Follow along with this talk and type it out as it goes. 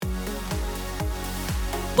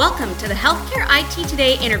Welcome to the Healthcare IT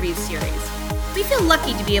Today interview series. We feel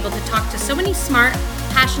lucky to be able to talk to so many smart,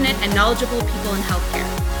 passionate, and knowledgeable people in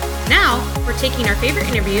healthcare. Now, we're taking our favorite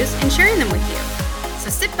interviews and sharing them with you. So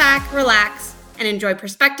sit back, relax, and enjoy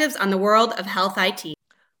perspectives on the world of health IT.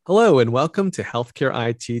 Hello, and welcome to Healthcare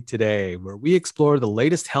IT Today, where we explore the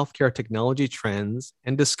latest healthcare technology trends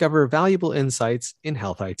and discover valuable insights in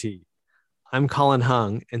health IT. I'm Colin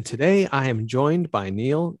Hung, and today I am joined by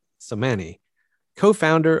Neil Samani,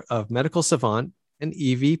 co-founder of Medical Savant and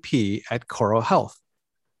EVP at Coro Health.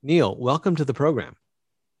 Neil, welcome to the program.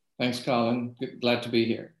 Thanks, Colin. Glad to be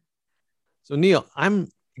here. So Neil, I'm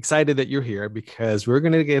excited that you're here because we're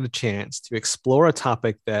going to get a chance to explore a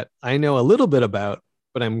topic that I know a little bit about,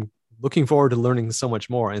 but I'm looking forward to learning so much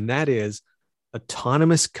more, and that is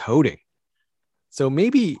autonomous coding. So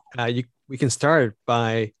maybe we can start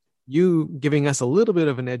by you giving us a little bit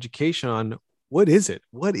of an education on what is it?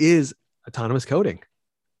 What is autonomous coding?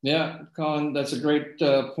 Yeah, Colin, that's a great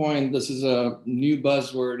point. This is a new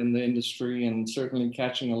buzzword in the industry and certainly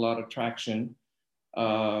catching a lot of traction.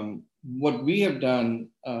 What we have done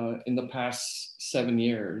in the past 7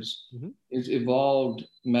 years is evolved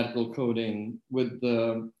medical coding with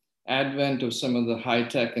the advent of some of the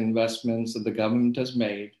high-tech investments that the government has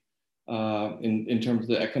made in terms of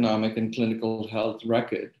the economic and clinical health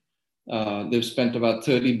record. They've spent about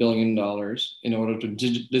 $30 billion in order to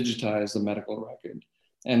digitize the medical record.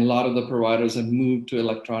 And a lot of the providers have moved to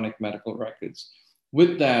electronic medical records.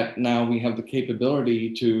 With that, now we have the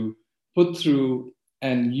capability to put through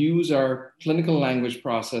and use our clinical language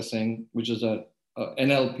processing, which is a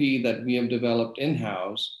NLP that we have developed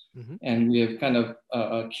in-house. And we have kind of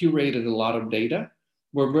curated a lot of data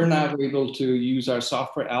where we're now able to use our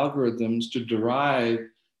software algorithms to derive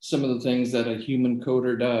some of the things that a human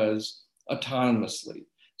coder does autonomously.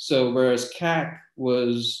 So whereas CAC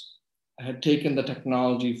had taken the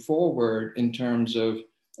technology forward in terms of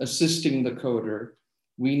assisting the coder,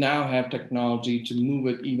 we now have technology to move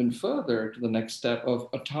it even further to the next step of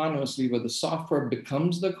autonomously, where the software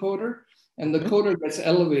becomes the coder and the coder gets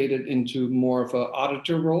elevated into more of an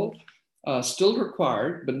auditor role, still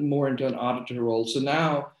required, but more into an auditor role. So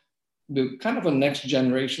now the kind of a next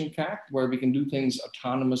generation CAC where we can do things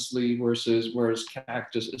autonomously whereas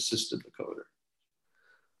CAC just assisted the coder.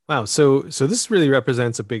 Wow. So this really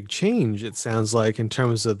represents a big change, it sounds like, in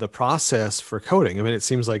terms of the process for coding. I mean, it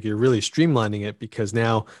seems like you're really streamlining it because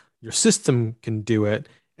now your system can do it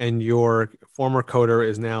and your former coder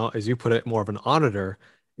is now, as you put it, more of an auditor.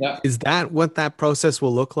 Yeah. Is that what that process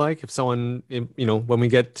will look like if someone, when we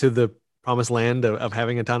get to the promised land of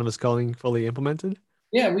having autonomous coding fully implemented?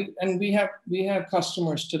 Yeah, we have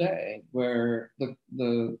customers today where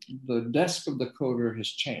the desk of the coder has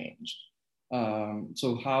changed.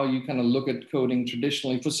 So how you kind of look at coding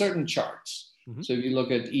traditionally for certain charts. So if you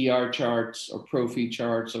look at ER charts or Prophy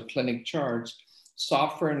charts or clinic charts,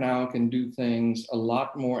 software now can do things a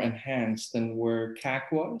lot more enhanced than where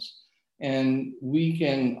CAC was. And we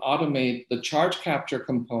can automate the charge capture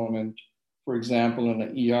component, for example, in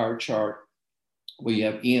an ER chart, where you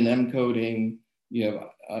have E&M coding, you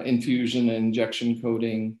have infusion and injection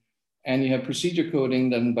coding, and you have procedure coding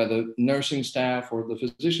done by the nursing staff or the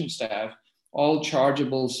physician staff, all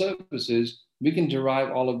chargeable services. We can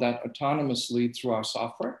derive all of that autonomously through our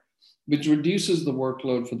software, which reduces the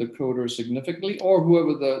workload for the coder significantly, or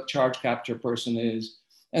whoever the charge capture person is.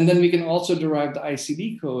 And then we can also derive the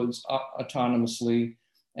ICD codes autonomously,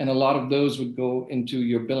 and a lot of those would go into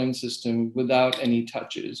your billing system without any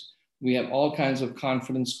touches. We have all kinds of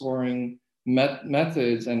confidence scoring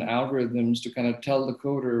methods and algorithms to kind of tell the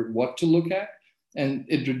coder what to look at, and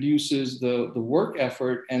it reduces the work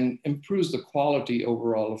effort and improves the quality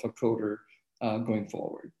overall of a coder going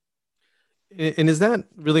forward. And is that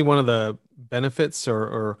really one of the benefits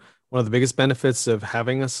or one of the biggest benefits of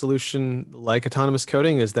having a solution like autonomous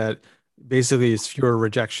coding, is that basically it's fewer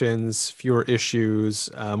rejections, fewer issues,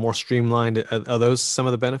 more streamlined? Are those some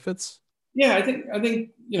of the benefits? Yeah, I think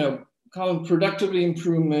Colin, productivity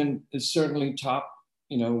improvement is certainly top,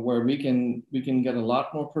 where we can get a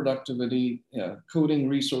lot more productivity. Coding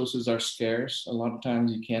resources are scarce. A lot of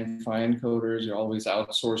times you can't find coders, you're always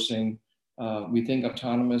outsourcing. We think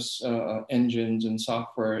autonomous engines and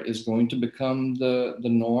software is going to become the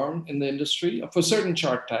norm in the industry. For certain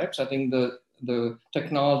chart types, I think the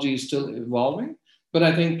technology is still evolving, but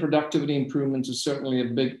I think productivity improvements is certainly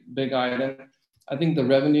a big item. I think the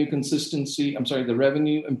revenue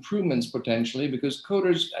improvements potentially, because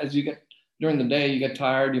coders, as you get during the day, you get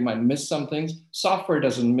tired, you might miss some things. Software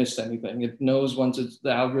doesn't miss anything. It knows once the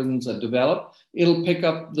algorithms are developed, it'll pick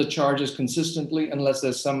up the charges consistently unless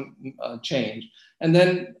there's some change. And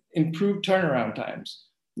then improve turnaround times.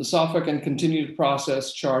 The software can continue to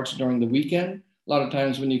process charts during the weekend. A lot of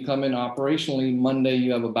times when you come in operationally, Monday,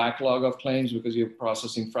 you have a backlog of claims because you're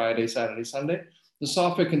processing Friday, Saturday, Sunday. The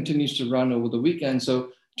software continues to run over the weekend. So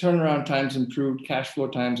turnaround times improved, cash flow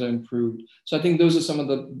times are improved. So I think those are some of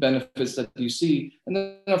the benefits that you see. And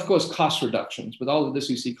then, of course, cost reductions. With all of this,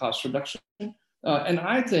 you see cost reduction. And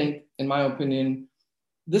I think, in my opinion,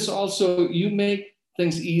 this also, you make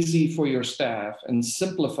things easy for your staff and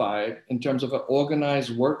simplify it in terms of an organized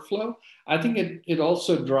workflow. I think it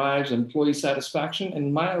also drives employee satisfaction.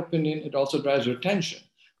 In my opinion, it also drives retention.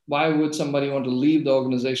 Why would somebody want to leave the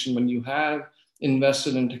organization when you have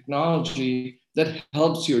invested in technology that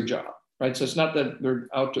helps your job, right? So it's not that we're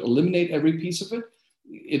out to eliminate every piece of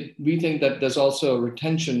it. We think that there's also a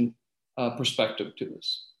retention perspective to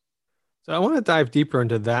this. So I want to dive deeper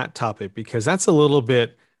into that topic because that's a little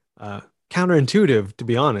bit counterintuitive, to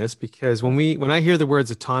be honest. Because when I hear the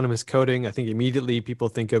words autonomous coding, I think immediately people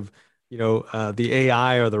think of the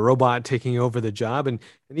AI or the robot taking over the job, and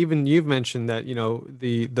even you've mentioned that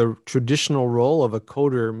the traditional role of a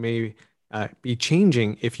coder may be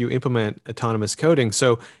changing if you implement autonomous coding.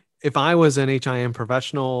 So if I was an HIM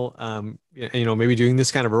professional, maybe doing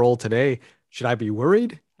this kind of a role today, should I be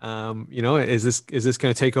worried? Is this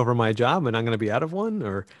going to take over my job and I'm going to be out of one?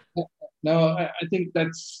 Or no, I think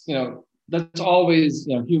that's always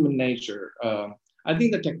human nature. I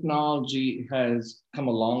think the technology has come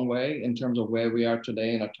a long way in terms of where we are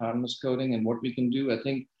today in autonomous coding and what we can do. I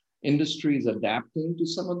think industry is adapting to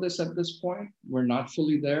some of this at this point. We're not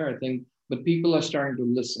fully there, I think, but people are starting to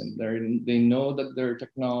listen. They know that there are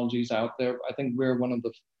technologies out there. I think we're one of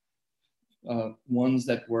the ones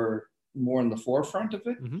that were more in the forefront of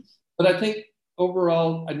it. Mm-hmm. But I think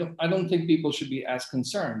overall, I don't think people should be as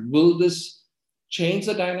concerned. Will this change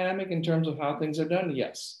the dynamic in terms of how things are done?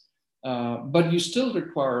 Yes. But you still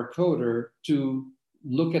require a coder to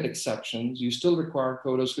look at exceptions. You still require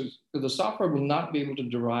coders because the software will not be able to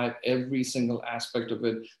derive every single aspect of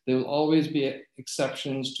it. There will always be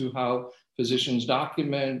exceptions to how physicians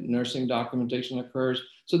document, nursing documentation occurs.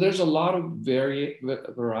 So there's a lot of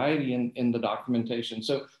variety in the documentation.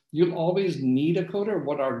 So you'll always need a coder.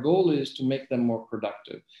 What our goal is to make them more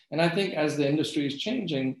productive. And I think as the industry is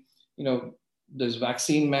changing, there's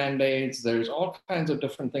vaccine mandates, there's all kinds of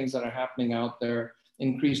different things that are happening out there,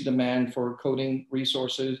 increased demand for coding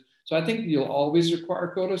resources. So I think you'll always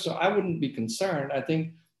require coders. So I wouldn't be concerned. I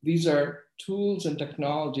think these are tools and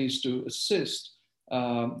technologies to assist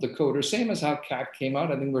the coder, same as how CAT came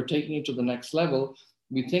out. I think we're taking it to the next level.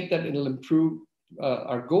 We think that it'll improve,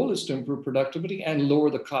 our goal is to improve productivity and lower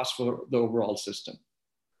the cost for the overall system.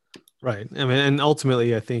 Right. I mean, and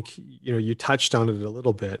ultimately, I think, you touched on it a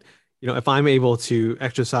little bit. If I'm able to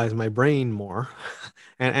exercise my brain more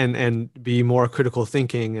and be more critical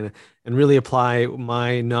thinking and really apply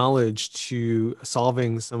my knowledge to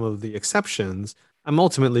solving some of the exceptions, I'm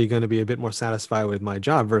ultimately going to be a bit more satisfied with my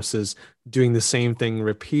job versus doing the same thing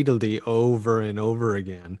repeatedly over and over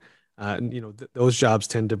again. Those jobs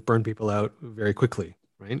tend to burn people out very quickly,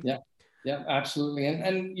 right? Yeah, absolutely.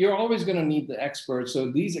 And you're always going to need the experts.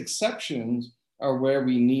 So these exceptions are where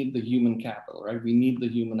we need the human capital, right? We need the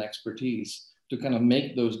human expertise to kind of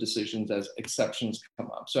make those decisions as exceptions come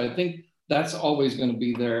up. So I think that's always going to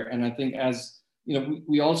be there. And I think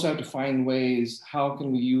we also have to find ways, how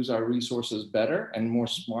can we use our resources better and more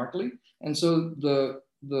smartly? And so the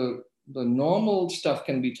normal stuff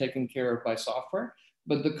can be taken care of by software,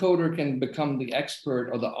 but the coder can become the expert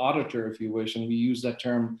or the auditor, if you wish. And we use that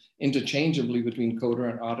term interchangeably between coder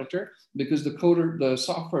and auditor, because the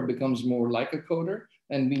software becomes more like a coder,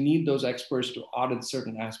 and we need those experts to audit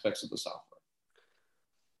certain aspects of the software.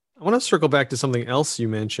 I want to circle back to something else you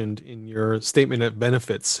mentioned in your statement of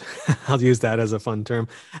benefits. I'll use that as a fun term.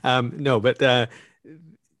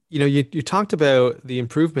 You talked about the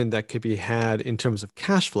improvement that could be had in terms of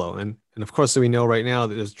cash flow. And of course, we know right now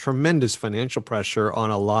that there's tremendous financial pressure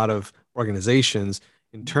on a lot of organizations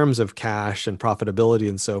in terms of cash and profitability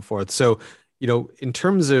and so forth. So, in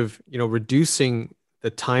terms of, reducing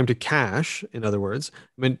the time to cash, in other words,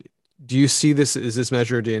 I mean, do you see this, is this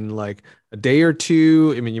measured in like a day or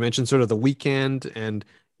two? I mean, you mentioned sort of the weekend, and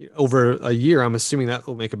over a year, I'm assuming that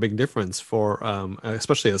will make a big difference for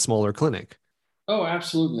especially a smaller clinic. Oh,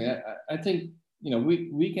 absolutely. I think,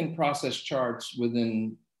 we can process charts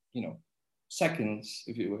within, seconds,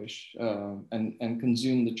 if you wish, and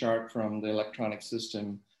consume the chart from the electronic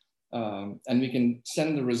system. And we can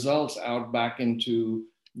send the results out back into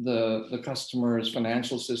the customer's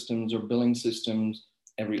financial systems or billing systems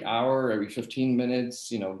every hour, every 15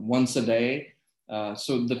 minutes, once a day.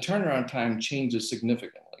 So the turnaround time changes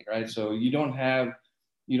significantly, right? So you don't have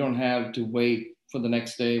to wait for the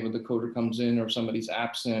next day when the coder comes in or somebody's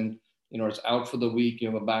absent, it's out for the week,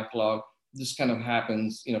 you have a backlog. This kind of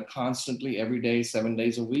happens, constantly every day, 7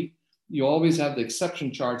 days a week. You always have the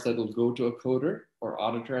exception charts that will go to a coder or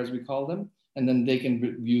auditor, as we call them, and then they can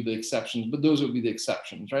review the exceptions, but those would be the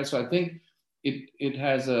exceptions, right? So I think it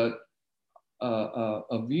has a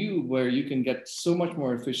view where you can get so much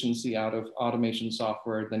more efficiency out of automation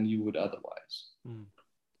software than you would otherwise.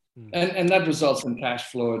 And that results in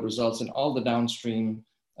cash flow. It results in all the downstream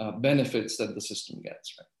benefits that the system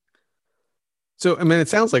gets, right? So, I mean, it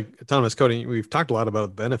sounds like autonomous coding, we've talked a lot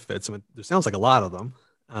about benefits. I mean, there sounds like a lot of them.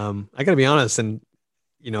 I got to be honest, and,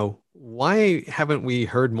 why haven't we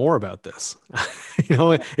heard more about this?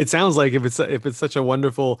 It sounds like if it's such a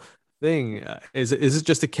wonderful thing, is it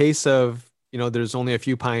just a case of, there's only a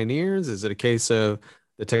few pioneers? Is it a case of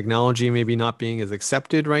the technology maybe not being as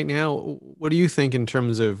accepted right now? What do you think in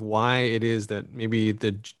terms of why it is that maybe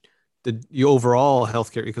the overall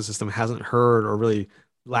healthcare ecosystem hasn't heard or really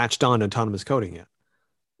latched on to autonomous coding yet?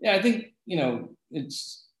 Yeah, I think,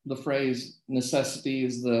 it's the phrase necessity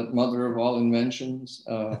is the mother of all inventions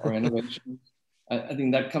or innovations. I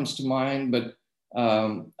think that comes to mind, but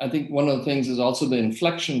I think one of the things is also the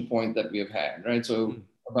inflection point that we have had, right? So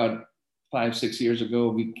about 5-6 years ago,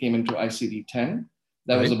 we came into ICD-10.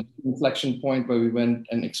 That was a inflection point where we went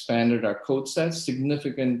and expanded our code sets.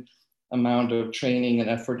 Significant amount of training and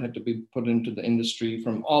effort had to be put into the industry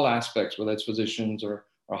from all aspects, whether it's physicians or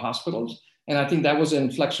hospitals. And I think that was an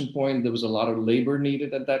inflection point. There was a lot of labor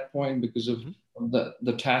needed at that point because of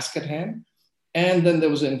the task at hand. And then there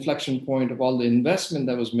was an inflection point of all the investment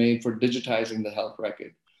that was made for digitizing the health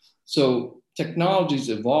record. So technologies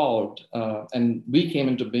evolved, and we came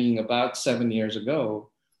into being about 7 years ago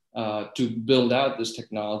to build out this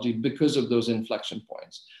technology because of those inflection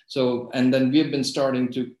points. So, and then we have been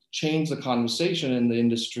starting to change the conversation in the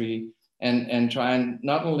industry and try and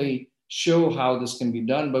not only show how this can be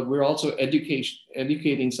done, but we're also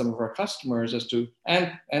educating some of our customers as to,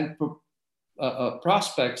 and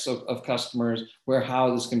prospects of customers where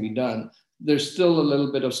how this can be done. There's still a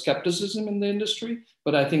little bit of skepticism in the industry,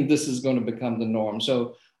 but I think this is going to become the norm.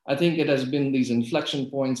 So I think it has been these inflection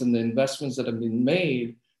points and the investments that have been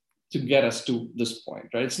made to get us to this point,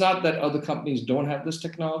 right? It's not that other companies don't have this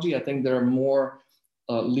technology. I think there are more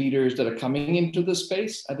leaders that are coming into this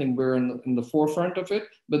space. I think we're in the forefront of it,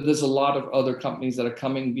 but there's a lot of other companies that are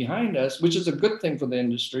coming behind us, which is a good thing for the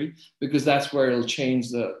industry because that's where it'll change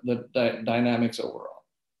the dynamics overall.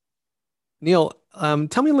 Neil,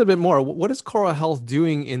 tell me a little bit more. What is Cora Health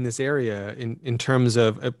doing in this area in terms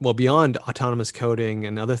of, well, beyond autonomous coding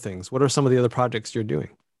and other things? What are some of the other projects you're doing?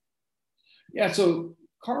 Yeah, so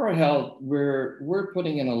Cora Health, we're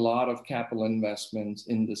putting in a lot of capital investments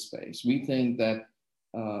in this space. We think that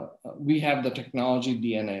we have the technology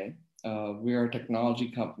DNA. We are a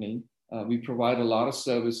technology company. We provide a lot of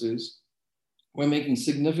services. We're making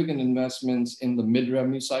significant investments in the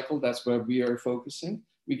mid-revenue cycle. That's where we are focusing.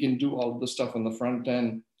 We can do all of the stuff on the front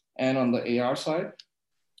end and on the AR side.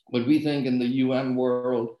 But we think in the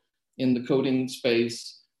world, in the coding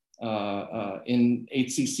space, in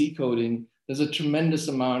HCC coding, there's a tremendous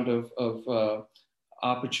amount of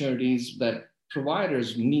opportunities that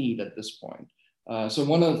providers need at this point. So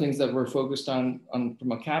one of the things that we're focused on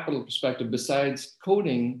from a capital perspective, besides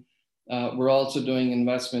coding, we're also doing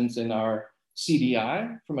investments in our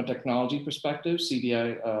CDI from a technology perspective,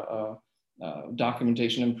 CDI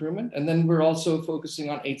documentation improvement. And then we're also focusing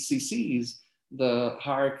on HCCs, the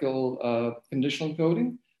hierarchical conditional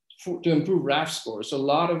coding to improve RAF scores. So a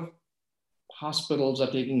lot of hospitals are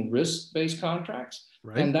taking risk-based contracts.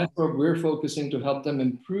 Right. And that's where we're focusing to help them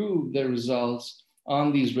improve their results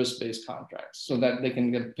on these risk-based contracts so that they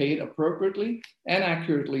can get paid appropriately and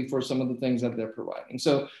accurately for some of the things that they're providing.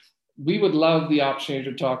 So we would love the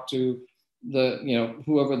opportunity to talk to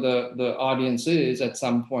whoever the audience is at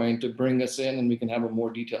some point to bring us in and we can have a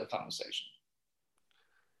more detailed conversation.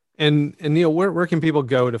 And Neil, where can people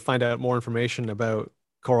go to find out more information about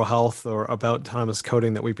Cora Health or about autonomous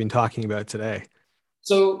coding that we've been talking about today?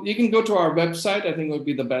 So you can go to our website. I think would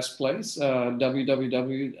be the best place,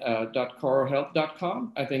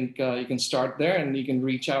 www.corahealth.com. I think you can start there and you can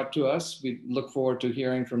reach out to us. We look forward to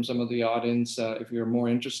hearing from some of the audience if you're more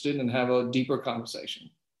interested and have a deeper conversation.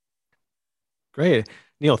 Great.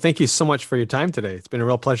 Neil, thank you so much for your time today. It's been a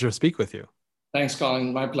real pleasure to speak with you. Thanks,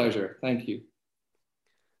 Colin. My pleasure. Thank you.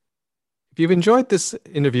 If you've enjoyed this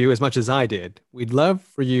interview as much as I did, we'd love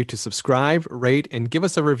for you to subscribe, rate, and give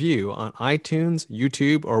us a review on iTunes,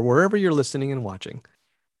 YouTube, or wherever you're listening and watching.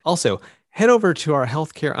 Also, head over to our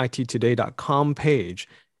healthcareitttoday.com page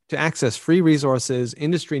to access free resources,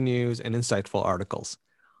 industry news, and insightful articles.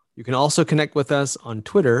 You can also connect with us on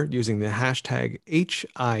Twitter using the hashtag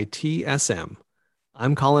HITSM.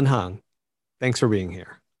 I'm Colin Hung. Thanks for being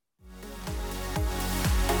here.